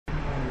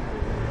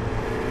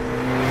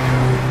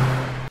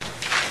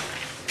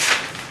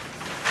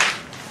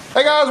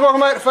Hey guys, welcome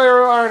back to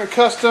Pharaoh Iron and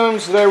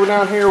Customs. Today we're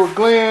down here with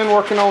Glen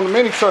working on the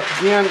mini truck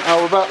again.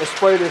 We're about to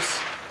spray this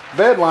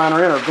bed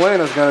liner in, or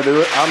Glen is going to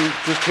do it. I'm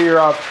just here.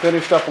 I've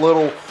finished up a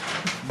little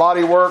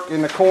body work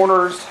in the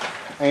corners,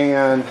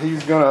 and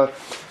he's gonna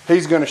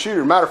shoot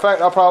it. Matter of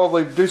fact, I'll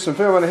probably do some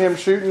filming of him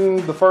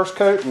shooting the first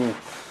coat, and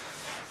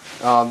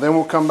then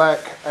we'll come back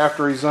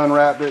after he's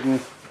unwrapped it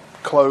and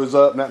close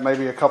up. And that may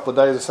be a couple of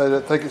days. I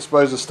think it's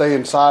supposed to stay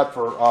inside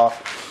for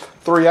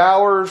 3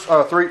 hours.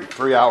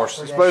 3 hours.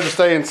 It's supposed to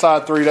stay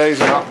inside 3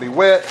 days and not be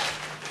wet.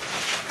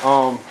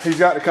 He's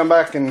got to come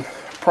back and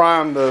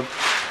prime the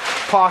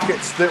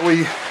pockets that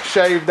we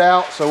shaved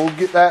out, so we'll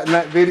get that in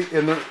that video,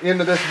 in the end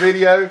of this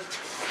video.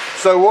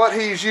 So what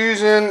he's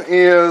using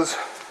is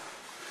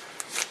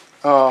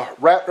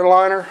Raptor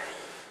liner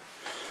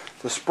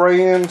to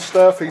spray in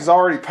stuff. He's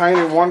already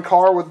painted one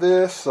car with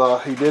this.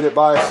 He did it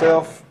by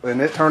himself, and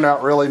it turned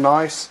out really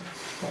nice.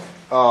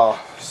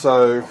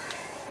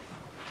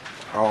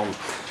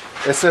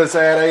 It says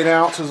add 8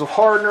 ounces of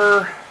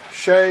hardener,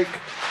 shake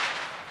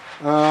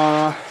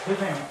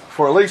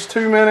for at least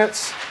 2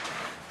 minutes.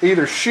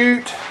 Either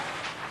shoot.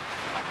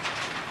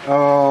 Within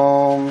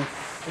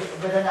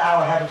an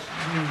hour, have it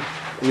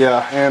used.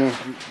 Yeah, and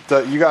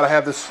you got to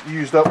have this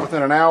used up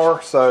within an hour.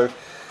 So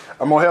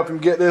I'm gonna help him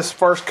get this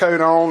first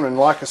coat on, and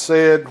like I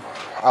said,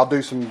 I'll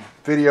do some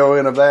video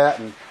in of that.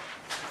 And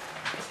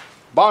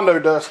Bondo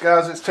dust,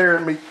 guys, it's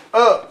tearing me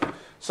up.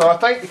 So I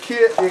think the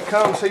kit, it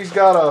comes, he's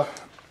got a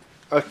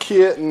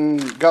kit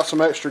and got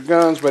some extra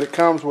guns, but it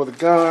comes with a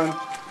gun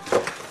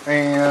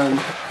and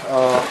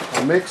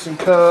a mixing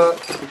cup,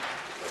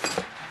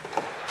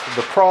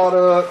 the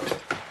product,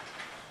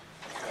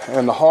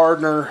 and the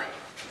hardener.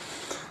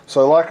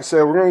 So like I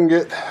said, we're going to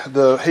get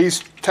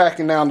he's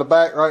tacking down the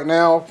back right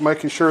now,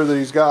 making sure that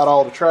he's got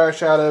all the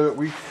trash out of it.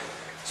 We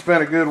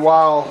spent a good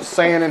while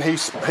sanding. He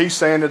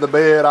sanded the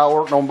bed. I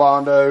worked on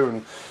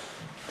Bondo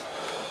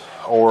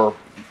or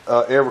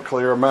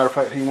Everclear. Matter of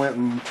fact, he went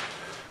and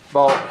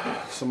bought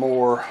some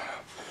more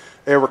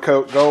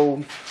Evercoat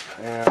Gold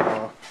and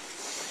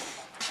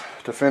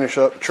to finish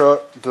up the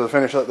truck, to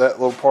finish up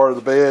that little part of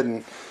the bed.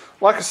 And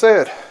like I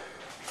said,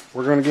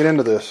 we're going to get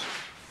into this.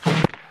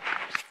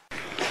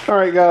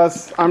 Alright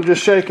guys, I'm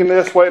just shaking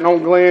this, waiting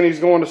on Glen. He's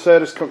going to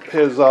set his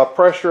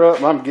pressure up,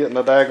 and I'm getting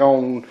the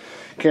daggone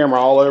camera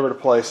all over the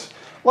place.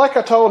 Like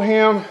I told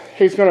him,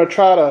 he's going to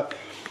try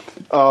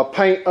to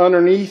paint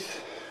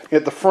underneath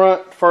at the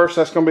front first.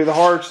 That's going to be the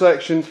hard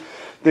section.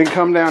 Then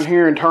come down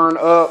here and turn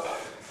up,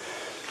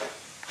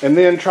 and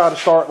then try to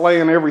start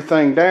laying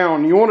everything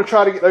down. You want to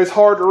try to get those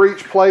hard to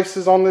reach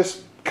places on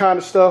this kind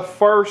of stuff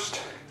first.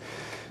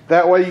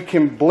 That way you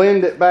can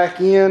blend it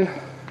back in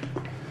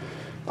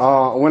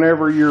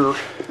whenever you're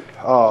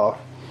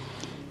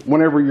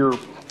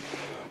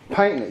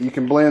painting it. You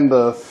can blend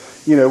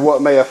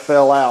what may have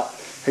fell out.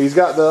 He's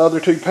got the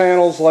other 2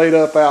 panels laid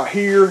up out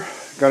here.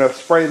 Gonna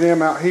spray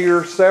them out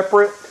here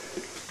separate.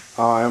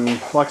 And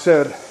like I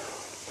said,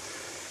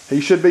 he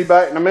should be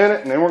back in a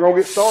minute, and then we're going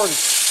to get started.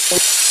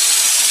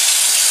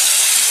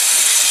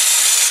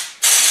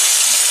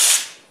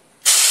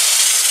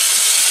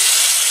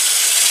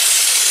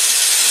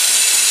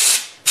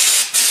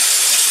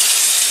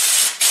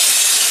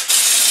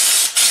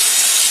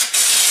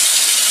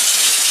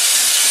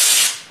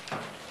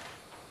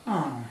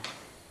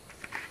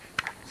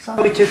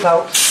 Somebody took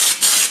out.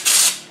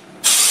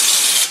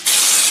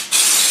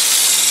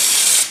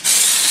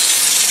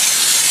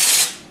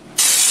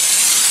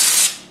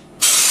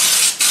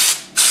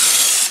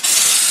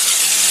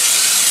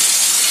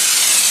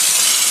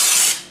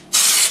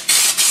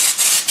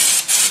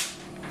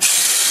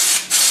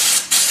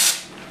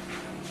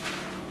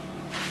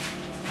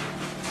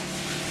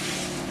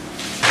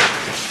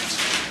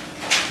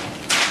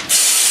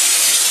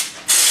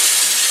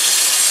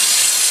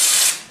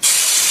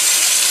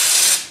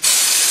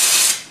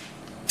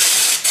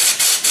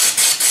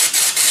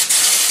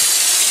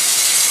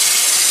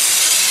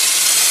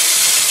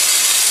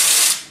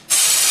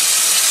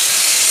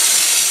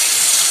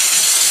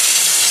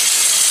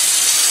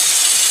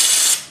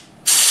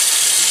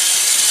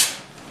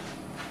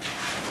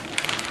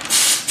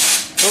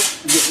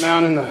 Getting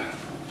down in the,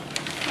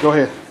 go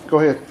ahead.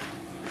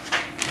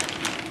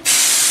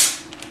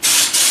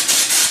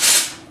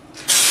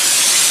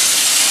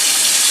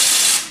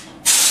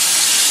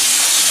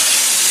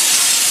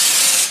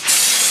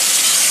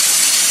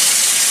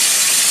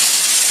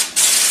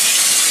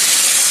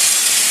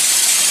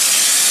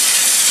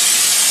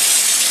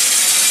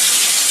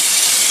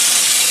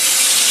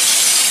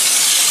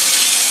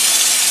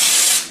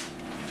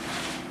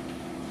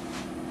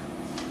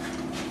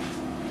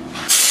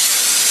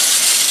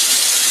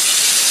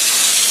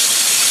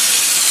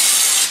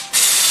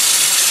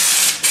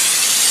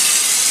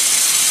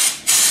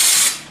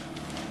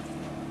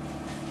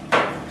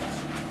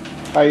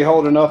 How you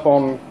holding up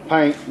on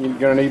paint? You're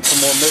going to need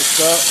some more mixed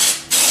up.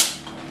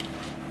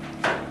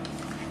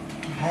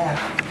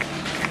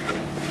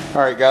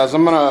 Alright guys,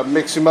 I'm going to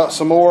mix him up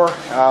some more.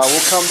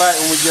 We'll come back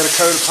when we get a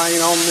coat of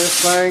paint on this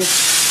thing.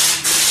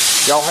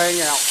 Y'all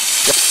hang out.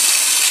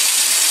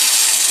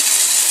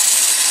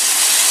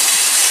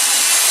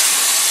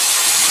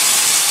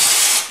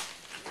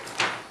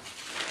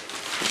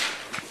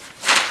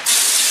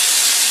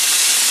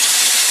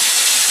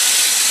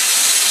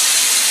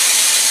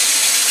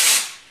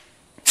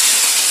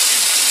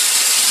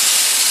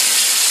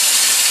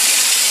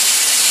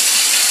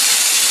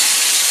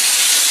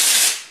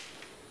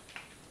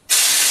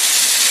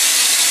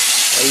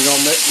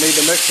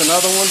 to mix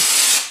another one.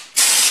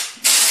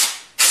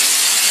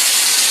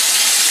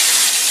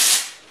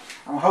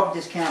 I'm hoping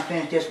this can't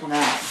finish this one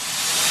out.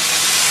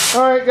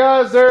 Alright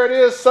guys, there it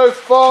is so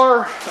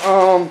far.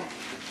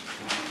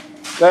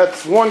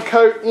 That's one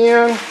coat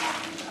in.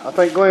 I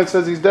think Glenn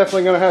says he's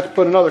definitely going to have to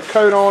put another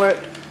coat on it.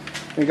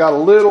 And got a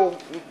little,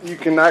 you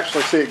can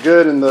actually see it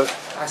good in the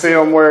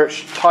film where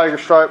it's tiger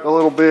striped a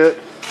little bit.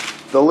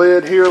 The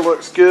lid here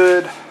looks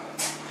good.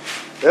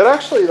 It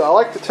actually, I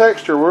like the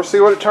texture. We'll see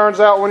what it turns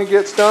out when he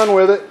gets done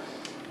with it.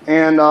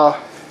 And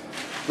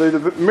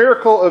the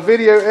miracle of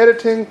video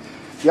editing,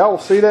 y'all will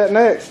see that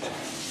next.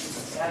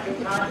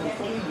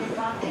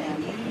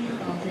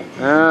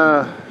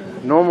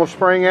 Normal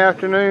spring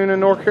afternoon in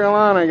North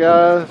Carolina,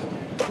 guys.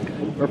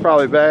 We're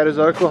probably bad as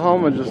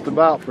Oklahoma just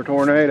about for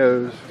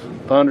tornadoes,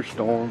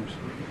 thunderstorms.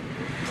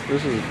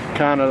 This is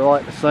kind of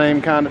like the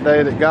same kind of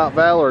day that got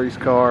Valerie's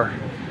car.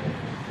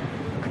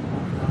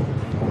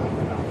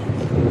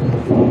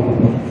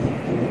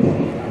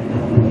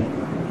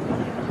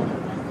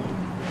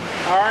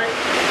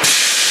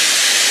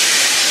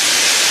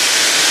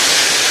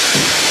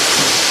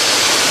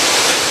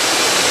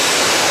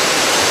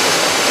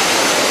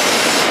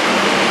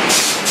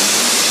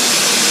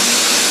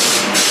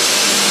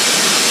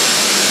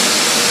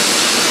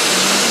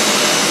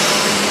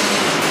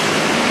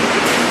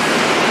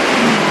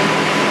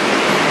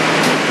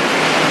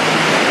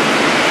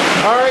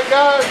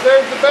 Guys,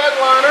 there's the bed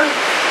liner,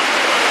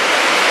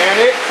 and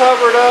it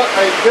covered up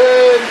a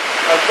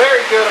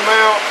very good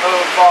amount of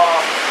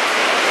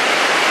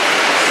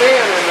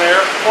sand in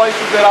there,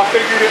 places that I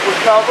figured it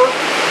would cover.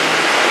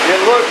 It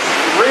looks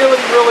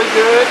really, really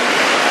good.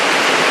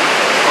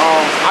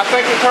 I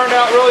think it turned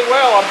out really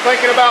well. I'm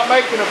thinking about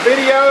making a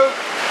video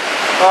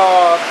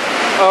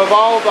of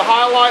all the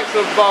highlights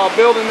of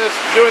doing this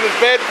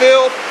bed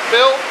build.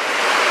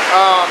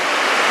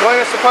 Glen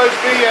is supposed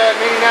to be at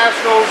Mini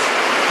Nationals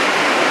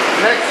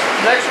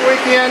next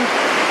weekend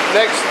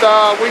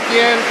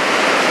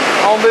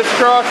on this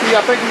truck. I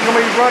think he's going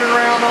to be running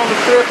around on the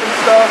strip and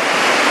stuff.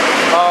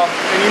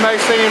 And you may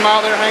see him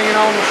out there hanging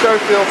on the show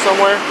field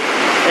somewhere.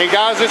 And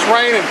guys, it's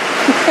raining.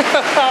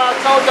 I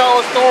told y'all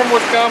a storm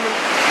was coming.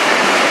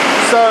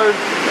 So,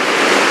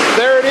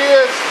 there it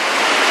is.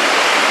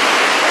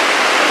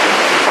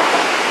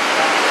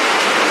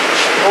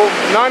 Oh,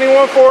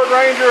 91 Ford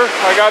Ranger.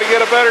 I got to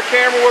get a better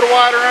camera with a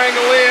wider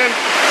angle in.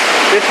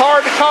 It's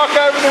hard to talk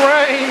over the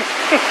rain.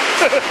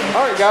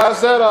 Alright guys,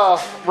 that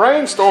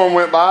rainstorm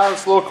went by.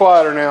 It's a little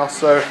quieter now.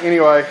 So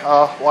anyway,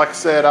 like I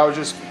said, I was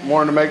just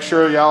wanting to make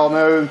sure y'all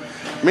know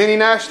Mini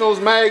Nationals,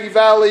 Maggie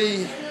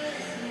Valley,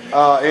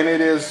 and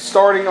it is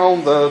starting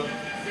on the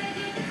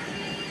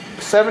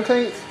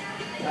 17th?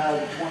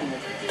 The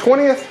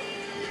 20th.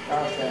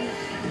 20th?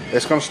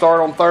 It's going to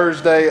start on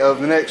Thursday of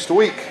the next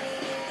week.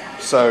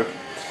 So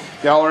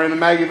y'all are in the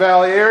Maggie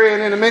Valley area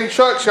and in the mini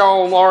trucks,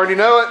 y'all already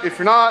know it. If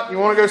you're not, you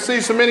want to go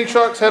see some mini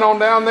trucks, head on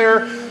down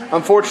there.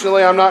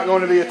 Unfortunately, I'm not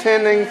going to be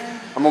attending.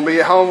 I'm going to be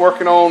at home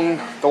working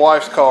on the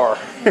wife's car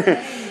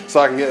so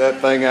I can get that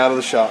thing out of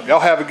the shop.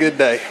 Y'all have a good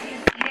day.